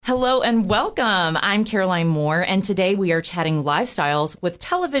Hello and welcome. I'm Caroline Moore, and today we are chatting lifestyles with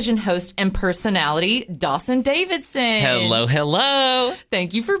television host and personality Dawson Davidson. Hello, hello.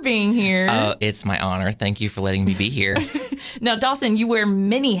 Thank you for being here. Oh, it's my honor. Thank you for letting me be here. Now, Dawson, you wear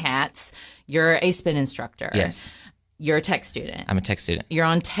many hats. You're a spin instructor. Yes. You're a tech student. I'm a tech student. You're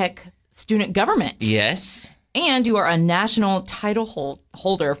on tech student government. Yes. And you are a national title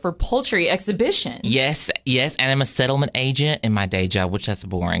holder for poultry exhibition. Yes. And I'm a settlement agent in my day job, which that's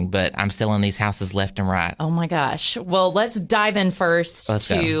boring, but I'm selling these houses left and right. Oh, my gosh. Well, let's dive in first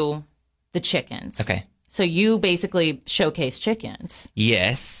to the chickens. Okay. So you basically showcase chickens.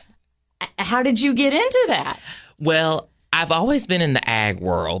 Yes. How did you get into that? Well, I've always been in the ag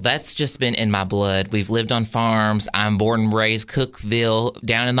world. That's just been in my blood. We've lived on farms. I'm born and raised Cookville,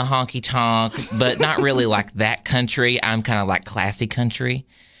 down in the honky tonk, but not really like that country. I'm kind of like classy country.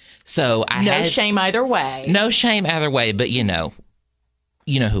 So No shame either way. No shame either way, but you know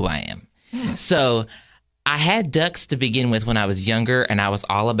who I am. So I had ducks to begin with when I was younger, and I was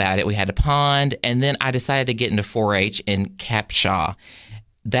all about it. We had a pond, and then I decided to get into 4-H in Capshaw.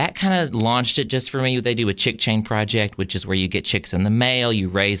 That kind of launched it just for me. They do a chick chain project, which is where you get chicks in the mail, you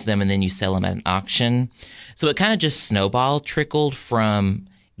raise them, and then you sell them at an auction. So it kind of just trickled from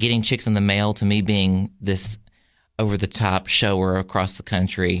getting chicks in the mail to me being this over-the-top shower across the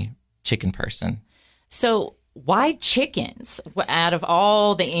country chicken person. So why chickens out of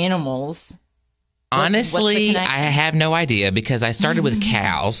all the animals? Honestly, I have no idea because I started with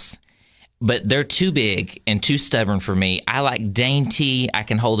cows. But they're too big and too stubborn for me. I like dainty. I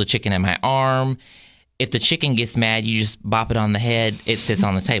can hold a chicken in my arm. If the chicken gets mad, you just bop it on the head. It sits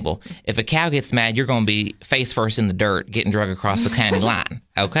on the table. If a cow gets mad, you're going to be face first in the dirt getting dragged across the county line.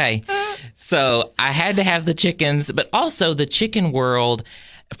 Okay? So I had to have the chickens. But also the chicken world,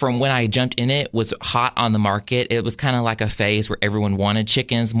 from when I jumped in it, was hot on the market. It was kind of like a phase where everyone wanted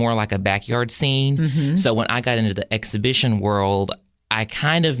chickens, more like a backyard scene. Mm-hmm. So when I got into the exhibition world, I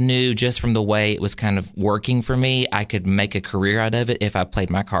kind of knew just from the way it was kind of working for me, I could make a career out of it if I played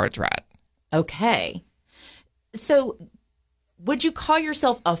my cards right. Okay. So would you call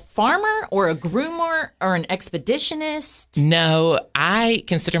yourself a farmer or a groomer or an expeditionist? No, I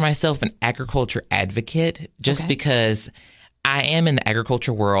consider myself an agriculture advocate just because I am in the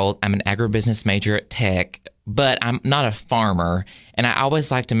agriculture world. I'm an agribusiness major at Tech, but I'm not a farmer. And I always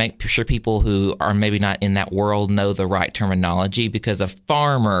like to make sure people who are maybe not in that world know the right terminology, because a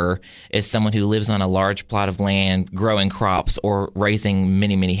farmer is someone who lives on a large plot of land growing crops or raising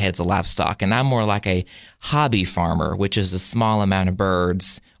many, many heads of livestock. And I'm more like a hobby farmer, which is a small amount of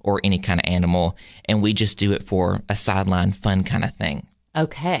birds or any kind of animal. And we just do it for a sideline fun kind of thing.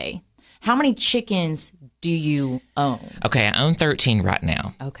 Okay. How many chickens do you own? Okay, I own 13 right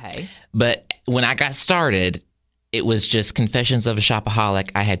now. Okay. But when I got started, it was just confessions of a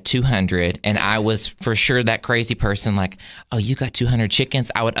shopaholic. I had 200, and I was for sure that crazy person like, oh, you got 200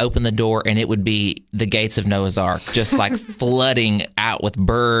 chickens? I would open the door, and it would be the gates of Noah's Ark, just like flooding out with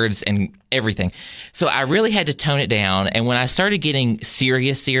birds and everything. So I really had to tone it down. And when I started getting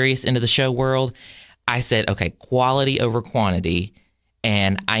serious into the show world, I said, okay, quality over quantity.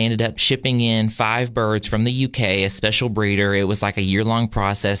 And I ended up shipping in 5 birds from the UK, a special breeder. It was like a year-long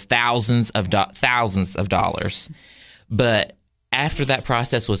process, thousands of dollars. But after that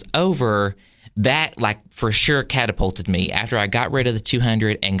process was over, that like for sure catapulted me. After I got rid of the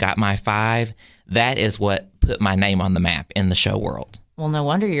 200 and got my 5, that is what put my name on the map in the show world. Well, no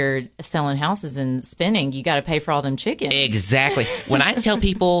wonder you're selling houses and spinning. You got to pay for all them chickens. Exactly. When I tell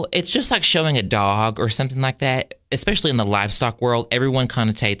people, it's just like showing a dog or something like that, especially in the livestock world, everyone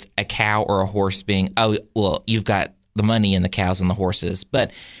connotates a cow or a horse being, oh, well, you've got the money in the cows and the horses. But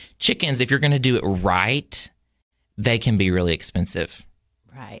chickens, if you're going to do it right, they can be really expensive.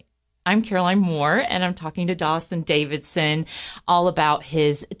 Right. I'm Caroline Moore, and I'm talking to Dawson Davidson all about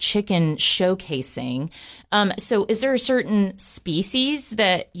his chicken showcasing. So is there a certain species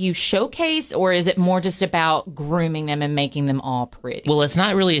that you showcase, or is it more just about grooming them and making them all pretty? Well, it's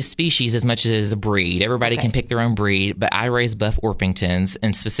not really a species as much as it is a breed. Everybody can pick their own breed, but I raise Buff Orpingtons,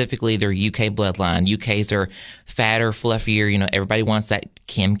 and specifically their UK bloodline. UKs are fatter, fluffier. You know, everybody wants that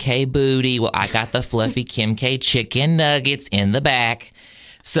Kim K booty. Well, I got the fluffy Kim K chicken nuggets in the back.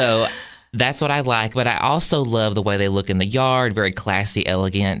 So that's what I like, but I also love the way they look in the yard, very classy,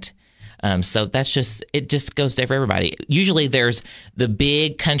 elegant. So it just goes there for everybody. Usually there's the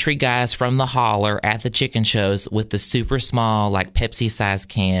big country guys from the holler at the chicken shows with the super small, like Pepsi-sized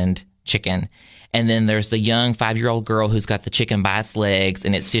canned chicken. And then there's the young 5-year-old girl who's got the chicken by its legs,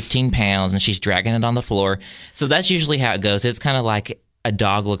 and it's 15 pounds, and she's dragging it on the floor. So that's usually how it goes. It's kind of like a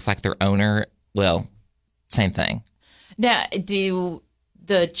dog looks like their owner. Well, same thing. Now, do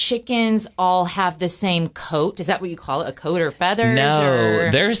the chickens all have the same coat? Is that what you call it? A coat or feathers?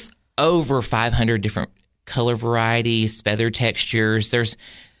 No, there's over 500 different color varieties, feather textures. There's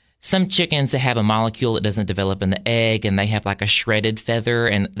some chickens that have a molecule that doesn't develop in the egg, and they have like a shredded feather,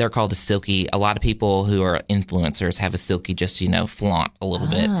 and they're called a silky. A lot of people who are influencers have a silky just to, flaunt a little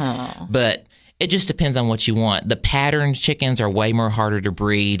bit. But it just depends on what you want. The patterned chickens are way more harder to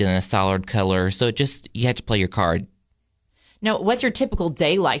breed than a solid color, so you have to play your card. Now, what's your typical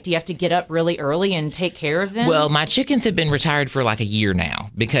day like? Do you have to get up really early and take care of them? Well, my chickens have been retired for like a year now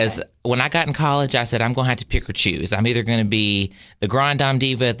because when I got in college, I said I'm going to have to pick or choose. I'm either going to be the grand dame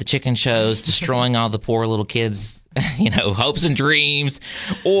diva at the chicken shows, destroying all the poor little kids' hopes and dreams,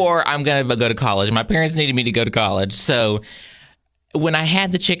 or I'm going to go to college. My parents needed me to go to college. So when I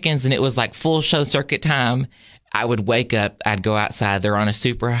had the chickens and it was like full show circuit time, I would wake up, I'd go outside. They're on a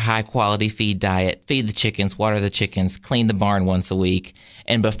super high quality feed diet, feed the chickens, water the chickens, clean the barn once a week.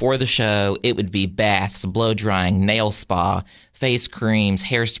 And before the show, it would be baths, blow drying, nail spa, face creams,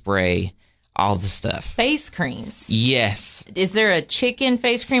 hairspray, all the stuff. Face creams? Yes. Is there a chicken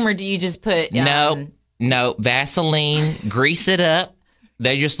face cream, or do you just put... No, Vaseline, grease it up.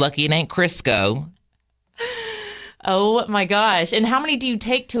 They're just lucky it ain't Crisco. Oh, my gosh. And how many do you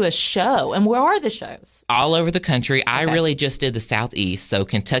take to a show? And where are the shows? All over the country. I really just did the Southeast. So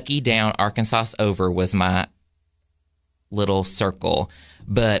Kentucky down, Arkansas over was my little circle.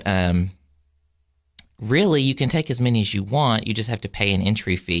 But really, you can take as many as you want. You just have to pay an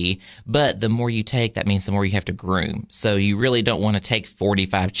entry fee. But the more you take, that means the more you have to groom. So you really don't want to take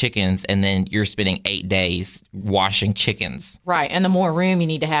 45 chickens and then you're spending 8 days washing chickens. Right. And the more room you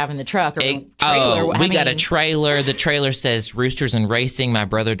need to have in the truck or trailer. We got a trailer. The trailer says Roosters and Racing. My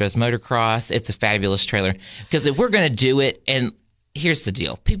brother does motocross. It's a fabulous trailer. Because if we're going to do it, and here's the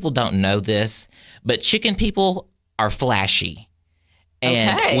deal. People don't know this, but chicken people are flashy.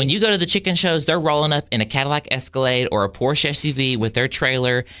 And when you go to the chicken shows, they're rolling up in a Cadillac Escalade or a Porsche SUV with their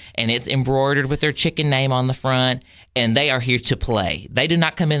trailer, and it's embroidered with their chicken name on the front, and they are here to play. They do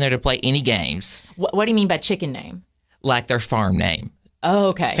not come in there to play any games. What do you mean by chicken name? Like their farm name. Oh,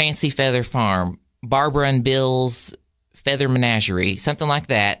 okay. Fancy Feather Farm, Barbara and Bill's Feather Menagerie, something like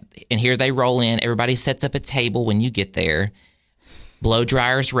that. And here they roll in. Everybody sets up a table when you get there. Blow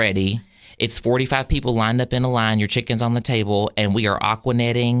dryer's ready. It's 45 people lined up in a line, your chicken's on the table, and we are aqua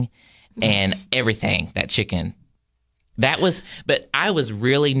netting and everything, that chicken. But I was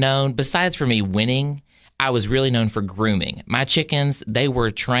really known, besides for me winning, I was really known for grooming. My chickens, they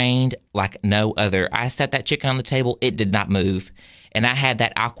were trained like no other. I set that chicken on the table, it did not move. And I had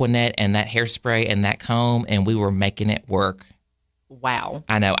that aqua net and that hairspray and that comb, and we were making it work. Wow.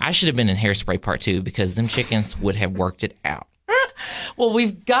 I know. I should have been in Hairspray Part 2 because them chickens would have worked it out. Well,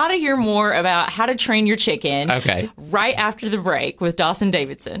 we've got to hear more about how to train your chicken right after the break with Dawson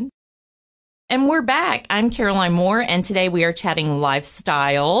Davidson. And we're back. I'm Caroline Moore, and today we are chatting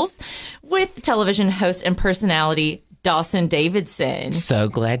lifestyles with television host and personality Dawson Davidson. So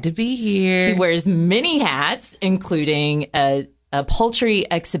glad to be here. He wears many hats, including a poultry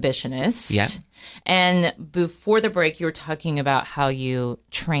exhibitionist. Yep. And before the break, you were talking about how you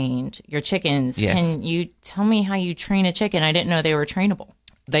trained your chickens. Yes. Can you tell me how you train a chicken? I didn't know they were trainable.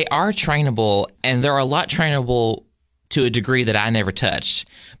 They are trainable, and they're a lot trainable to a degree that I never touched.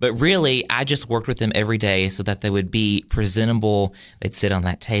 But really, I just worked with them every day so that they would be presentable. They'd sit on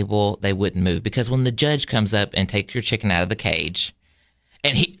that table. They wouldn't move. Because when the judge comes up and takes your chicken out of the cage,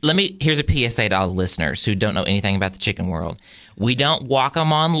 and here's a PSA to all the listeners who don't know anything about the chicken world. We don't walk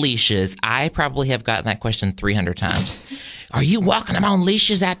them on leashes. I probably have gotten that question 300 times. Are you walking them on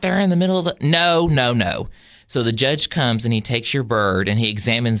leashes out there in the middle of the... No. So the judge comes and he takes your bird and he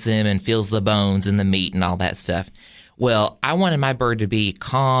examines them and feels the bones and the meat and all that stuff. Well, I wanted my bird to be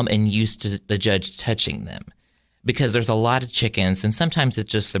calm and used to the judge touching them because there's a lot of chickens and sometimes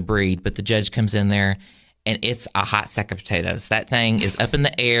it's just the breed, but the judge comes in there and it's a hot sack of potatoes. That thing is up in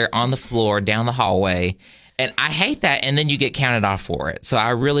the air, on the floor, down the hallway. And I hate that. And then you get counted off for it. So I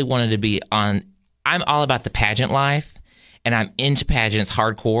really wanted to be I'm all about the pageant life. And I'm into pageants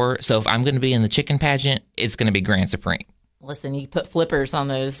hardcore. So if I'm going to be in the chicken pageant, it's going to be Grand Supreme. Listen, you put flippers on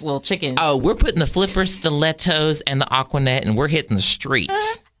those little chickens. Oh, we're putting the flippers, stilettos, and the Aquanet, and we're hitting the street.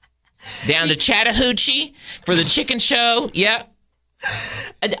 Down to Chattahoochee for the chicken show. Yep.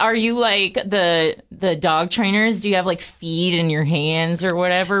 Are you like the dog trainers? Do you have like feed in your hands or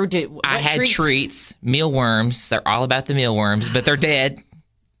whatever? I had treats, mealworms. They're all about the mealworms, but they're dead.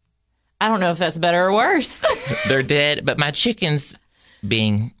 I don't know if that's better or worse. They're dead, but my chickens,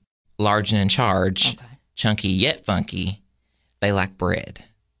 being large and in charge, chunky yet funky, they like bread.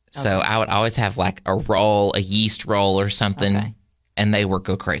 So I would always have like a roll, a yeast roll or something. and they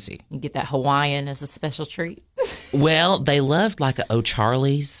go crazy. You get that Hawaiian as a special treat. Well, they loved like a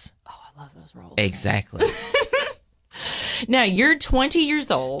O'Charlie's. Oh, I love those rolls. Exactly. Now, you're 20 years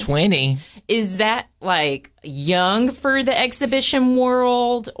old. 20. Is that like young for the exhibition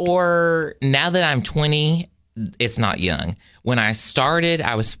world, or? Now that I'm 20, it's not young. When I started,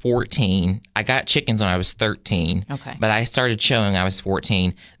 I was 14. I got chickens when I was 13. Okay. But I started showing I was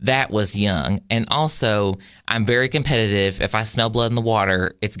 14. That was young. And also, I'm very competitive. If I smell blood in the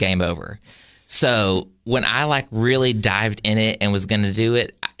water, it's game over. So when I like really dived in it and was going to do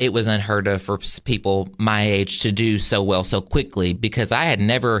it, it was unheard of for people my age to do so well so quickly, because I had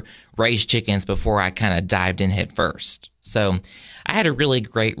never raised chickens before I kind of dived in head first. So I had a really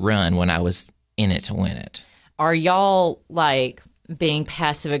great run when I was in it to win it. Are y'all like being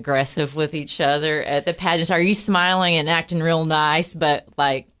passive aggressive with each other at the pageants? Are you smiling and acting real nice, but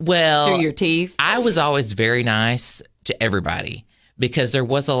like through your teeth? I was always very nice to everybody, because there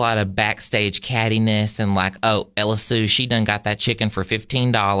was a lot of backstage cattiness and like, oh, Ella Sue, she done got that chicken for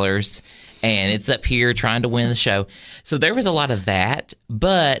 $15 and it's up here trying to win the show. So there was a lot of that,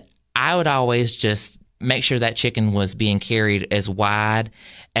 but I would always just make sure that chicken was being carried as wide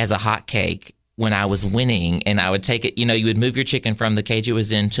as a hot cake when I was winning, and I would take it, you would move your chicken from the cage it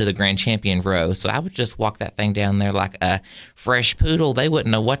was in to the grand champion row. So I would just walk that thing down there like a fresh poodle. They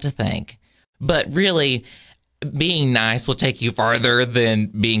wouldn't know what to think. But really, being nice will take you farther than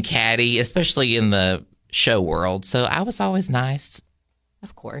being catty, especially in the show world. So I was always nice.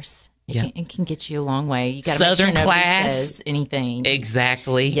 Of course. Yeah. It can get you a long way. You got to make sure Southern nobody class. says anything.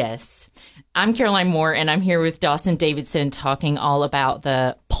 Exactly. Yes. I'm Caroline Moore, and I'm here with Dawson Davidson talking all about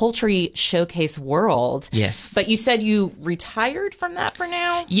the poultry showcase world. Yes. But you said you retired from that for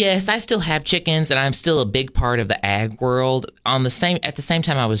now? Yes, I still have chickens, and I'm still a big part of the ag world. At the same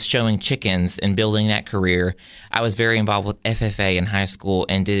time I was showing chickens and building that career, I was very involved with FFA in high school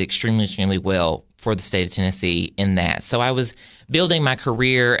and did extremely, extremely well for the state of Tennessee in that. So I was building my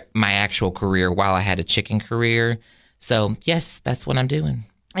career, my actual career, while I had a chicken career. So yes, that's what I'm doing.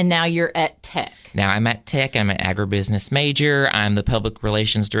 And now you're at Tech. Now I'm at Tech. I'm an agribusiness major. I'm the public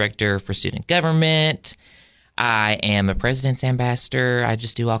relations director for student government. I am a president's ambassador. I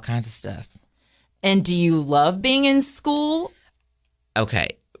just do all kinds of stuff. And do you love being in school?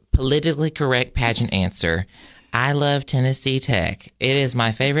 Okay. Politically correct pageant answer. I love Tennessee Tech. It is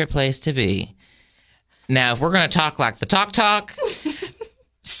my favorite place to be. Now, if we're going to talk like the talk,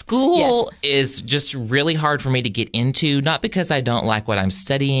 school is just really hard for me to get into, not because I don't like what I'm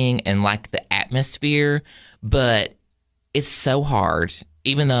studying and like the atmosphere, but it's so hard.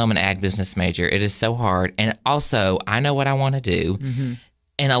 Even though I'm an ag business major, it is so hard. And also, I know what I want to do. Mm-hmm.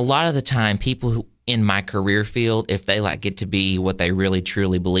 And a lot of the time, people who in my career field, if they get to be what they really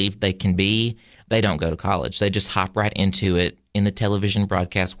truly believe they can be, they don't go to college. They just hop right into it in the television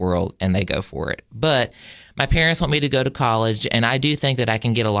broadcast world, and they go for it. But my parents want me to go to college, and I do think that I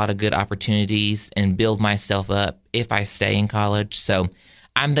can get a lot of good opportunities and build myself up if I stay in college. So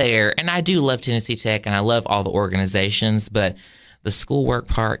I'm there, and I do love Tennessee Tech, and I love all the organizations, but the schoolwork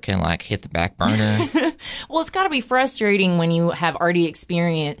part can hit the back burner. Well, it's got to be frustrating when you have already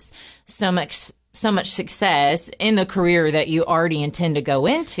experienced so much success in the career that you already intend to go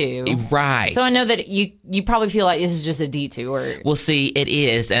into. Right. So I know that you probably feel like this is just a detour. Well, see, it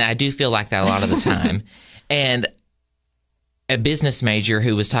is, and I do feel like that a lot of the time. And a business major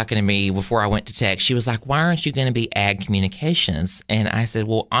who was talking to me before I went to Tech, she was like, why aren't you going to be ag communications? And I said,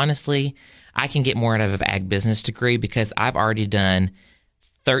 well, honestly, I can get more out of an ag business degree because I've already done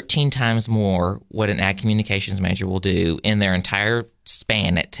 13 times more what an ag communications major will do in their entire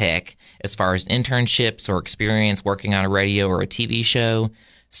span at Tech as far as internships or experience working on a radio or a TV show.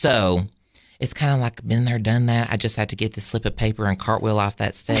 So it's kind of like been there, done that. I just had to get this slip of paper and cartwheel off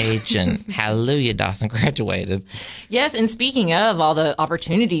that stage, and hallelujah, Dawson graduated. Yes, and speaking of all the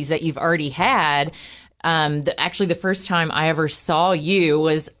opportunities that you've already had, actually the first time I ever saw you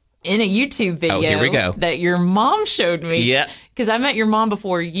was in a YouTube video here we go. That your mom showed me. Yeah. Because I met your mom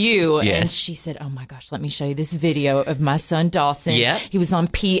before you, yes. and she said, oh my gosh, let me show you this video of my son Dawson. Yeah. He was on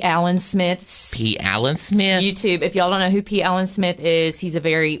P. Allen Smith's YouTube. If y'all don't know who P. Allen Smith is, he's a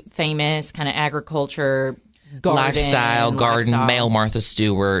very famous kind of agriculture lifestyle garden male Martha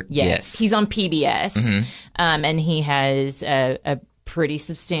Stewart. Yes. He's on PBS. Mm-hmm. And he has a pretty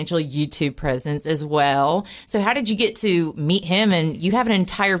substantial YouTube presence as well. So how did you get to meet him? And you have an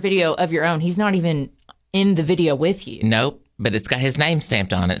entire video of your own. He's not even in the video with you. Nope, but it's got his name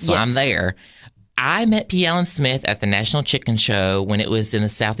stamped on it, so yes. I'm there. I met P. Allen Smith at the National Chicken Show when it was in the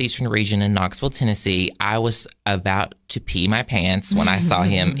southeastern region in Knoxville, Tennessee. I was about to pee my pants when I saw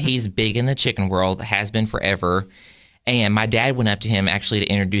him. He's big in the chicken world, has been forever. And my dad went up to him actually to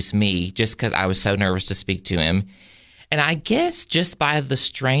introduce me just because I was so nervous to speak to him. And I guess just by the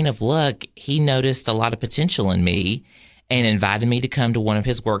strain of luck, he noticed a lot of potential in me and invited me to come to one of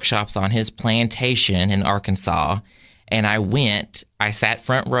his workshops on his plantation in Arkansas. And I went, I sat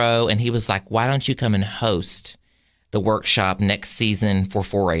front row, and he was like, why don't you come and host the workshop next season for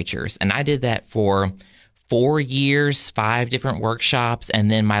 4-Hers? And I did that for 4 years, 5 different workshops.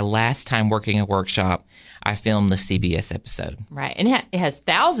 And then my last time working a workshop, I filmed the CBS episode. Right. And it has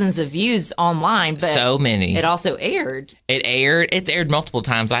thousands of views online, but so many. It also aired. It's aired multiple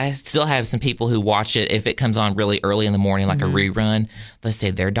times. I still have some people who watch it if it comes on really early in the morning, like a rerun. They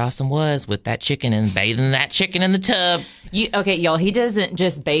say there Dawson was with that chicken and bathing that chicken in the tub. Okay, y'all, he doesn't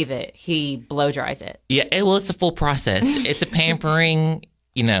just bathe it. He blow dries it. Yeah, well, it's a full process. It's a pampering,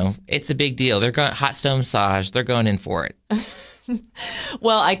 it's a big deal. They're going hot stone massage. They're going in for it.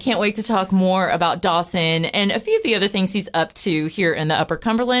 Well, I can't wait to talk more about Dawson and a few of the other things he's up to here in the Upper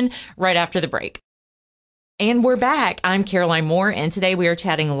Cumberland right after the break. And we're back. I'm Caroline Moore, and today we are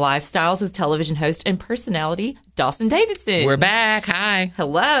chatting lifestyles with television host and personality Dawson Davidson. We're back. Hi.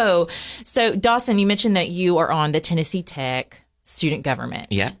 Hello. So, Dawson, you mentioned that you are on the Tennessee Tech student government.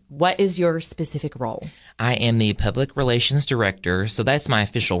 Yeah. What is your specific role? I am the public relations director, so that's my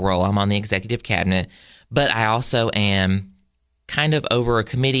official role. I'm on the executive cabinet, but I also am kind of over a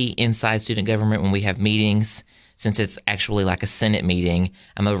committee inside student government when we have meetings. Since it's actually like a Senate meeting,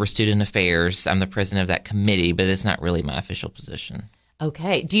 I'm over student affairs. I'm the president of that committee, but it's not really my official position.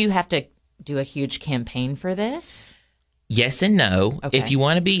 Okay. Do you have to do a huge campaign for this? Yes and no. Okay. If you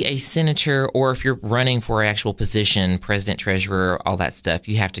want to be a senator or if you're running for an actual position, president, treasurer, all that stuff,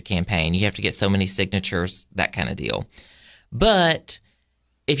 you have to campaign. You have to get so many signatures, that kind of deal. But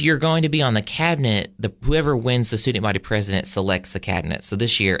if you're going to be on the cabinet, whoever wins the student body president selects the cabinet. So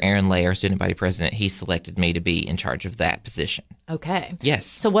this year, Aaron Lay, our student body president, he selected me to be in charge of that position. Okay. Yes.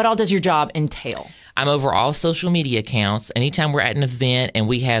 So what all does your job entail? I'm over all social media accounts. Anytime we're at an event and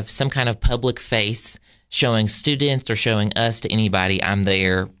we have some kind of public face showing students or showing us to anybody, I'm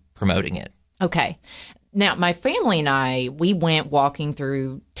there promoting it. Okay. Now, my family and I, we went walking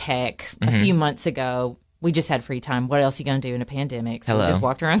through Tech a few months ago. We just had free time. What else are you going to do in a pandemic? So we just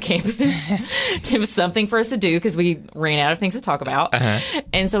walked around campus. It was something for us to do because we ran out of things to talk about.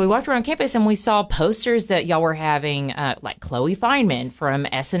 And so we walked around campus and we saw posters that y'all were having, like Chloe Fineman from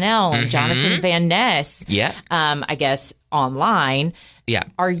SNL and Jonathan Van Ness. Yeah. I guess online. Yeah.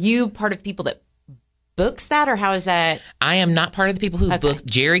 Are you part of people that books that, or how is that? I am not part of the people who book.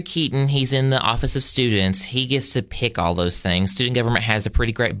 Jerry Keaton, he's in the Office of Students. He gets to pick all those things. Student government has a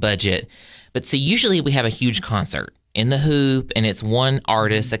pretty great budget. But see, usually we have a huge concert in the Hoop, and it's one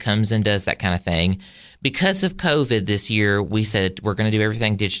artist that comes and does that kind of thing. Because of COVID this year, we said we're going to do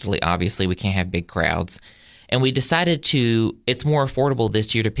everything digitally. Obviously, we can't have big crowds. And we decided it's more affordable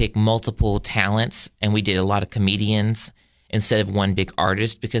this year to pick multiple talents, and we did a lot of comedians instead of one big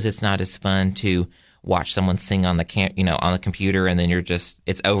artist because it's not as fun to watch someone sing on the on the computer, and then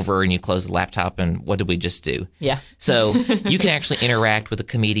it's over and you close the laptop and what did we just do? Yeah. So you can actually interact with the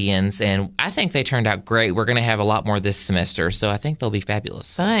comedians, and I think they turned out great. We're going to have a lot more this semester, so I think they'll be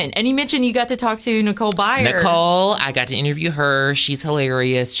fabulous. Fun. And you mentioned you got to talk to Nicole Byer. Nicole, I got to interview her. She's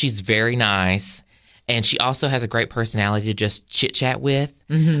hilarious. She's very nice. And she also has a great personality to just chit-chat with.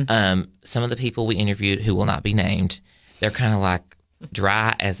 Some of the people we interviewed who will not be named, they're kind of like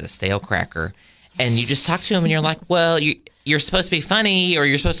dry as a stale cracker. And you just talk to them and you're like, well, you're supposed to be funny or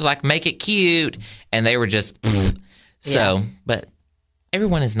you're supposed to like make it cute. And they were just, so, but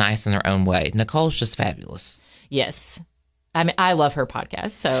everyone is nice in their own way. Nicole's just fabulous. Yes. I mean, I love her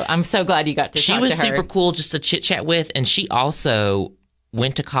podcast. So I'm so glad you got to talk to her. She was super cool just to chit chat with. And she also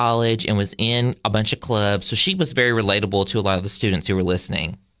went to college and was in a bunch of clubs. So she was very relatable to a lot of the students who were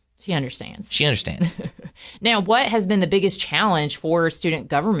listening. She understands. She understands. Now, what has been the biggest challenge for student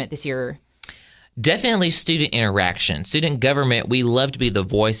government this year? Definitely student interaction. Student government, we love to be the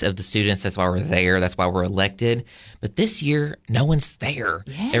voice of the students. That's why we're there. That's why we're elected. But this year, no one's there.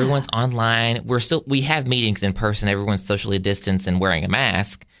 Yeah. Everyone's online. We have meetings in person. Everyone's socially distanced and wearing a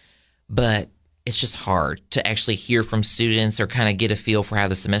mask. But it's just hard to actually hear from students or kind of get a feel for how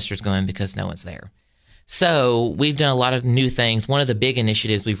the semester's going because no one's there. So we've done a lot of new things. One of the big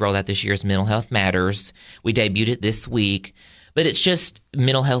initiatives we've rolled out this year is Mental Health Matters. We debuted it this week. But it's just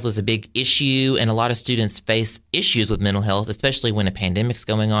mental health is a big issue, and a lot of students face issues with mental health, especially when a pandemic's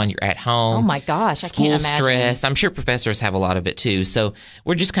going on. You're at home. Oh, my gosh. I can't imagine. School stress. I'm sure professors have a lot of it, too. So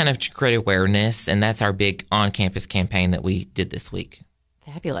we're just kind of to create awareness, and that's our big on-campus campaign that we did this week.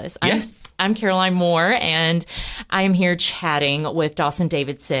 Fabulous. Yes. I'm Caroline Moore, and I am here chatting with Dawson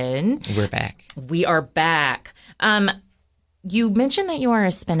Davidson. We're back. We are back. You mentioned that you are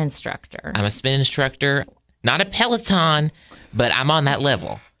a spin instructor. I'm a spin instructor, not a Peloton, but I'm on that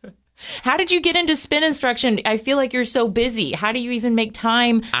level. How did you get into spin instruction? I feel like you're so busy. How do you even make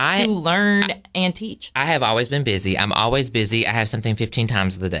time to learn and teach? I have always been busy. I'm always busy. I have something 15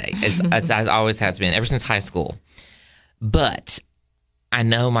 times of the day. It always has been, ever since high school. But I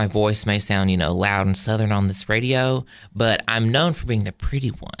know my voice may sound, loud and southern on this radio, but I'm known for being the pretty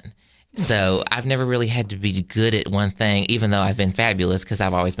one. So I've never really had to be good at one thing, even though I've been fabulous because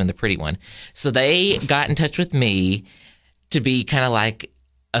I've always been the pretty one. So they got in touch with me to be kind of like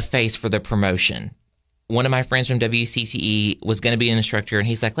a face for the promotion. One of my friends from WCTE was going to be an instructor, and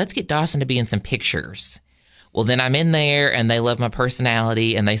he's like, let's get Dawson to be in some pictures. Well, then I'm in there, and they love my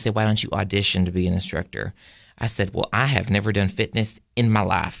personality, and they said, why don't you audition to be an instructor? I said, well, I have never done fitness in my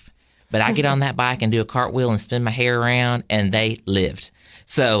life, but I get on that bike and do a cartwheel and spin my hair around, and they lived.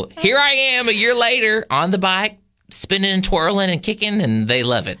 So here I am a year later on the bike, spinning and twirling and kicking, and they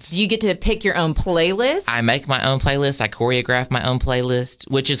love it. Do you get to pick your own playlist? I make my own playlist. I choreograph my own playlist,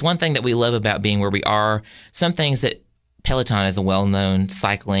 which is one thing that we love about being where we are. Some things that Peloton is a well-known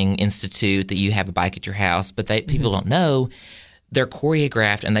cycling institute that you have a bike at your house, but people don't know they're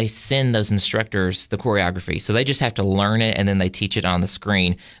choreographed, and they send those instructors the choreography. So they just have to learn it, and then they teach it on the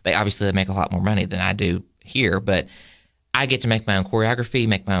screen. They make a lot more money than I do here, but I get to make my own choreography,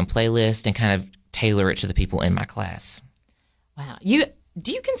 make my own playlist, and kind of tailor it to the people in my class. Wow.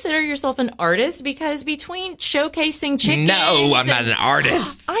 Do you consider yourself an artist? Because between showcasing chickens... No, I'm not an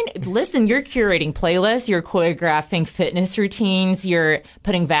artist. Listen, you're curating playlists, you're choreographing fitness routines, you're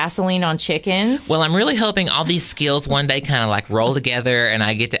putting Vaseline on chickens. Well, I'm really hoping all these skills one day kind of like roll together and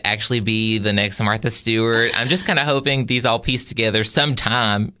I get to actually be the next Martha Stewart. I'm just kind of hoping these all piece together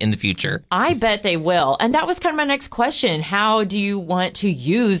sometime in the future. I bet they will. And that was kind of my next question. How do you want to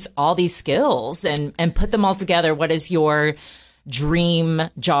use all these skills and put them all together? What is your dream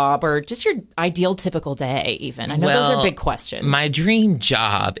job, or just your ideal typical day even? I know those are big questions. My dream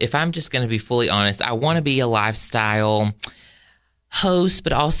job, if I'm just going to be fully honest, I want to be a lifestyle host,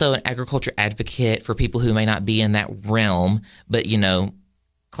 but also an agriculture advocate for people who may not be in that realm, but,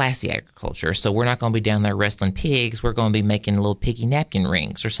 classy agriculture. So we're not going to be down there wrestling pigs. We're going to be making little piggy napkin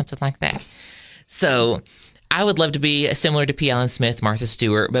rings or something like that. So I would love to be similar to P. Allen Smith, Martha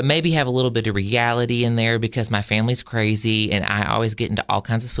Stewart, but maybe have a little bit of reality in there because my family's crazy and I always get into all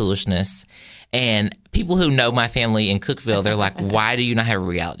kinds of foolishness. And people who know my family in Cookeville, they're like, why do you not have a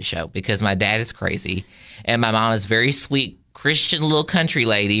reality show? Because my dad is crazy and my mom is very sweet Christian little country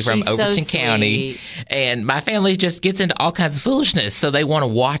lady from Overton County. And my family just gets into all kinds of foolishness, so they want to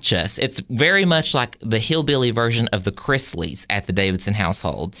watch us. It's very much like the hillbilly version of the Chrisleys at the Davidson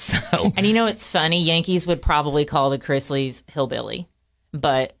household. So, and it's funny, Yankees would probably call the Chrisleys hillbilly.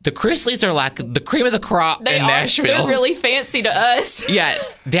 But the Chrisleys are like the cream of the crop in Nashville. They're really fancy to us. Yeah,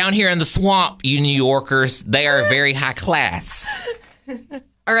 down here in the swamp, you New Yorkers, they are very high class.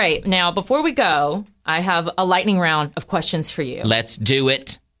 All right, now before we go, I have a lightning round of questions for you. Let's do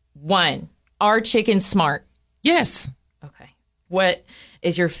it. 1, are chickens smart? Yes. Okay. What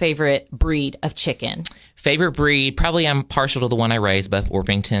is your favorite breed of chicken? Favorite breed? Probably I'm partial to the one I raise, Buff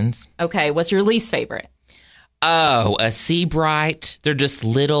Orpingtons. Okay. What's your least favorite? Oh, a Seabright. They're just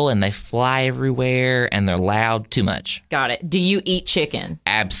little and they fly everywhere and they're loud too much. Got it. Do you eat chicken?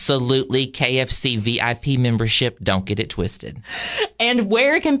 Absolutely. KFC VIP membership. Don't get it twisted. And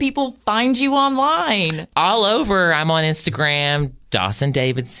where can people find you online? All over. I'm on Instagram, Dawson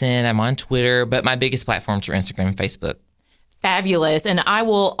Davidson. I'm on Twitter, but my biggest platforms are Instagram and Facebook. Fabulous. And I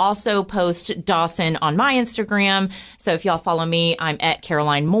will also post Dawson on my Instagram. So if y'all follow me, I'm at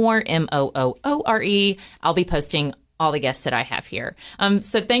Caroline Moore, Moore. I'll be posting all the guests that I have here.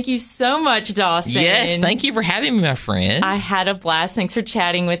 So thank you so much, Dawson. Yes, thank you for having me, my friend. I had a blast. Thanks for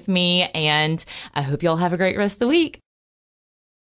chatting with me. And I hope y'all have a great rest of the week.